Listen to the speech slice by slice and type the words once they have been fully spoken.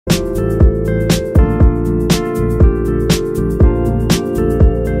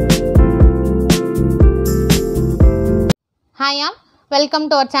Hi, welcome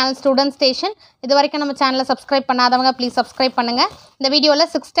to our channel Student Station. இது வரைக்கும் நம்ம சேனலை subscribe பண்ணாதவங்க please subscribe பண்ணுங்க. இந்த வீடியோல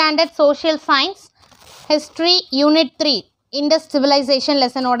 6th standard social science history unit 3 Indus civilization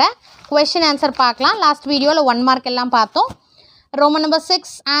lesson ஓட question answer பார்க்கலாம். Last வீடியோல 1 mark எல்லாம் பார்த்தோம். Roman number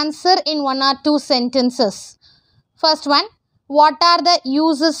 6 answer in 1 or 2 sentences. First one, what are the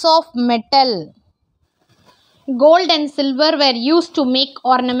uses of metal? Gold and silver were used to make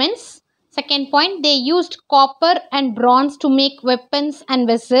ornaments. Second point, they used copper and bronze to make weapons and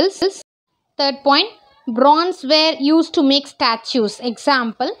vessels. Third point, bronze were used to make statues.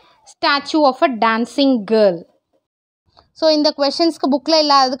 Example, statue of a dancing girl. So, in the questions ku book la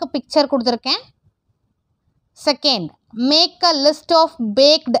illadhukku picture kuduthirken. Second, make a list of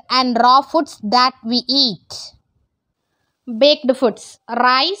baked and raw foods that we eat. Baked foods,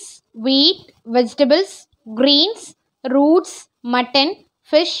 rice, wheat, vegetables, greens, roots, mutton,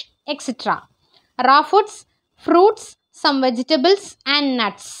 fish, etc. Raw foods, fruits, some vegetables and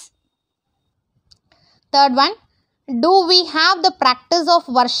nuts. Third one, do we have the practice of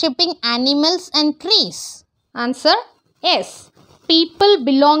worshipping animals and trees? Answer, yes. People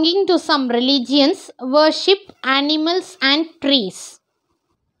belonging to some religions worship animals and trees.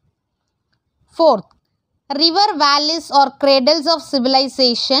 Fourth, river valleys or cradles of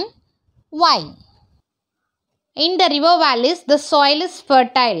civilization. Why? In the river valleys, the soil is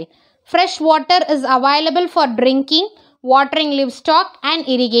fertile. Fresh water is available for drinking, watering livestock and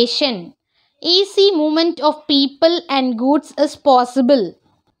irrigation. Easy movement of people and goods is possible.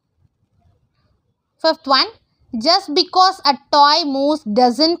 Fifth one, just because a toy moves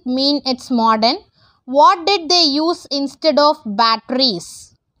doesn't mean it's modern. What did they use instead of batteries?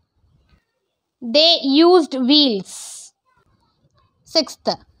 They used wheels. Sixth,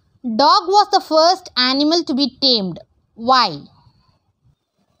 dog was the first animal to be tamed. Why?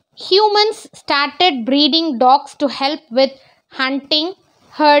 Humans started breeding dogs to help with hunting,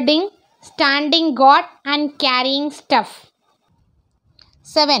 herding, standing guard and carrying stuff.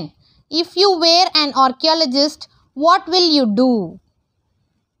 7. If you were an archaeologist, what will you do?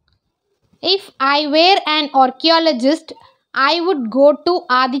 If I were an archaeologist, I would go to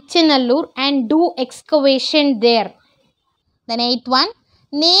Adichanallur and do excavation there. Then 8th one,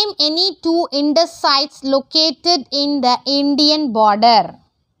 name any 2 Indus sites located in the Indian border.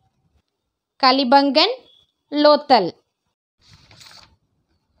 Kalibangan, Lothal.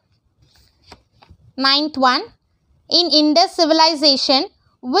 9th one, in Indus civilization,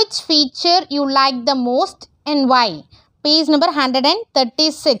 which feature you like the most and why? Page number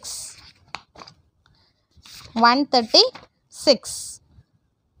 136. 136.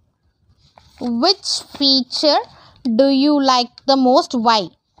 Which feature do you like the most? Why?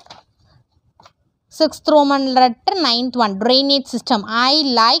 6th Roman letter 9th one, drainage system. I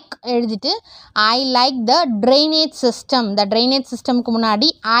like the drainage system. The drainage system ku munadi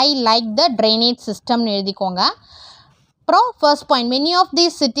I like the drainage system nu எழுதிக்கோங்க. First point, many of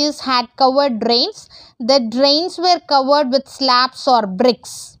these cities had covered drains. The drains were covered with slabs or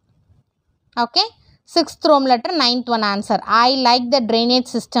bricks. Okay, 6th Roman letter 9th one answer. I like the drainage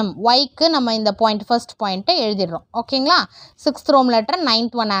system. Why ku நம்ம இந்த point first point எழுதிடுறோம். ஓகேங்களா? 6th Roman letter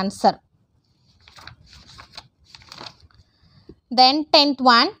 9th one answer. Then 10th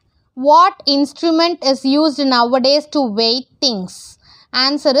one, what instrument is used nowadays to weigh things?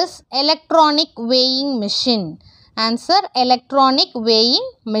 Answer is electronic weighing machine. Answer, electronic weighing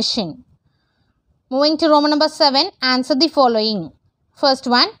machine. Moving to Roman number 7, answer the following. First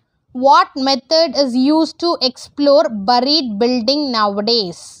one, what method is used to explore buried building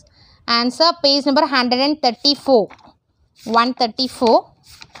nowadays? Answer, page number 134. 134.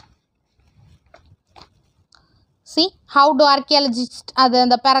 See, how do archaeologists,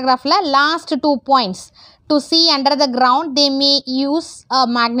 the paragraph la last 2 points. To see under the ground, they may use a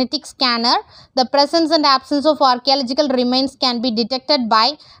magnetic scanner. The presence and absence of archaeological remains can be detected by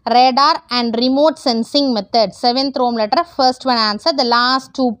radar and remote sensing methods. 7th Roman letter, first one answer, the last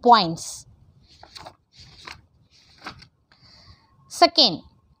 2 points. Second,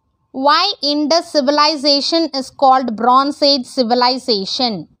 why Indus civilization is called Bronze Age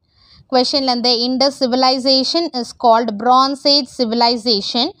civilization? Question and the Indus civilization is called Bronze Age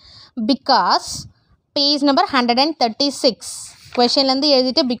civilization because page number 136. Question and the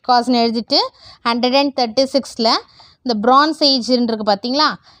because 136 la the Bronze Age irukku pathingala.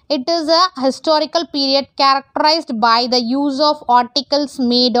 It is a historical period characterized by the use of articles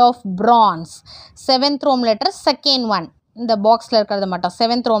made of bronze. 7th Roman letter second one. இந்த boxல இருக்கிறது மட்டும்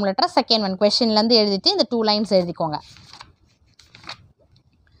 7th Roman letter second one. Question la இந்த 2 lines எழுதிக்கோங்க.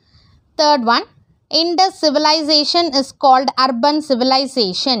 Third one, Indus civilization is called urban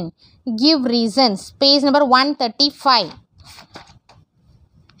civilization. Give reasons. Page number 135.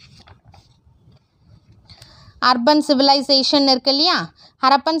 urban civilization இருக்கு இல்லையா,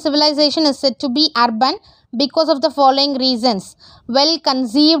 Harappan civilization is said to be urban because of the following reasons: well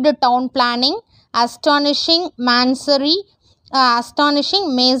conceived town planning, astonishing masonry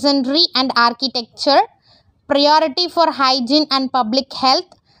and architecture, priority for hygiene and public health,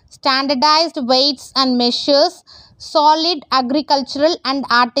 standardized weights and measures, solid agricultural and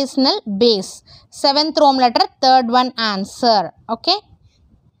artisanal base. 7th Rome letter, third one answer. Okay.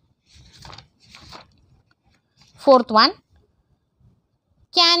 4th one,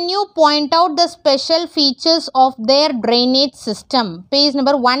 can you point out the special features of their drainage system? Page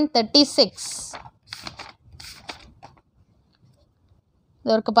number 136.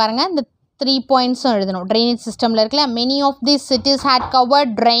 இதற்கு பாருங்க, இந்த 3 points எழுதணும். Drainage system ல இருக்குல்ல, many of these cities had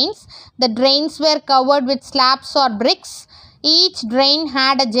covered drains. The drains were covered with slabs or bricks. Each drain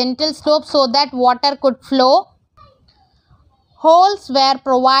had a gentle slope so that water could flow. Holes were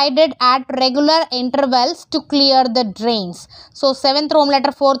provided at regular intervals to clear the drains. So 7th Rome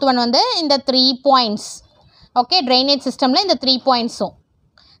letter, 4th one வந்து இந்த 3 points. Okay, drainage system ல இந்த 3 points.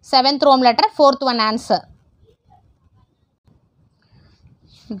 7th Rome letter, 4th one answer.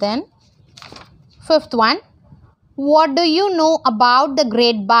 Then 5th one, what do you know about the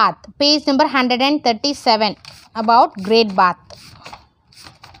Great Bath? Page number 137. About Great Bath.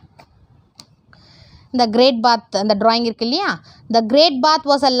 The Great Bath, the drawing irukku illaya, the Great Bath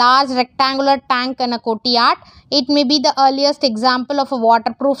was a large rectangular tank in a courtyard. It may be the earliest example of a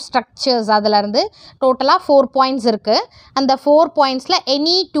waterproof structures. adula irundhu total 4 points irukku, and the 4 points la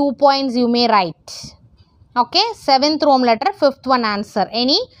any 2 points you may write. Okay, 7th Rome letter, 5th one answer,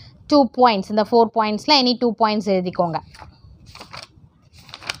 any 2 points. இந்த 4 points la any 2 points எழுதிக்கோங்க.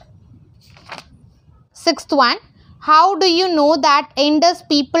 6th one, how do you know that Indus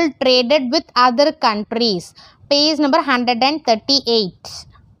people traded with other countries? Page number 138.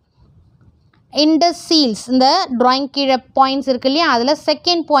 Indus seals, இந்த drawing கீழே points இருக்கு இல்லையா, அதில்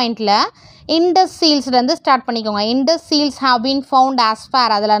second pointல Indus seals இருந்து start பண்ணிக்கோங்க. Indus seals have been found as far,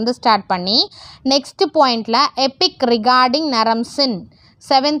 அதில் இருந்து ஸ்டார்ட் பண்ணி next pointல epic regarding Naram-Sin.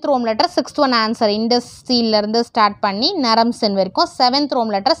 7th Rome letter, 6th one answer. Indus seal இருந்து ஸ்டார்ட் பண்ணி Naram-Sin வரைக்கும் 7th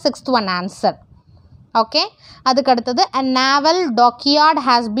Rome letter, 6th one answer. Okay, அதுக்கு அடுத்தது a naval dockyard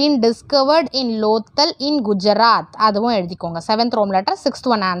has been discovered in Lothal in Gujarat. அதுவும் எழுதிக்கோங்க. 7th Rome letter, 6th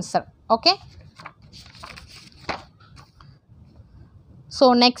one answer. Okay. So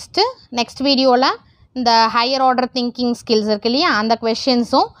next video la the higher order thinking skills irukku illaya, and the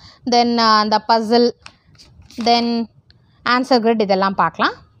questions, then the puzzle, then answer grid, idella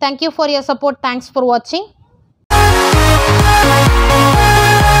paakalam. Thank you for your support. Thanks for watching.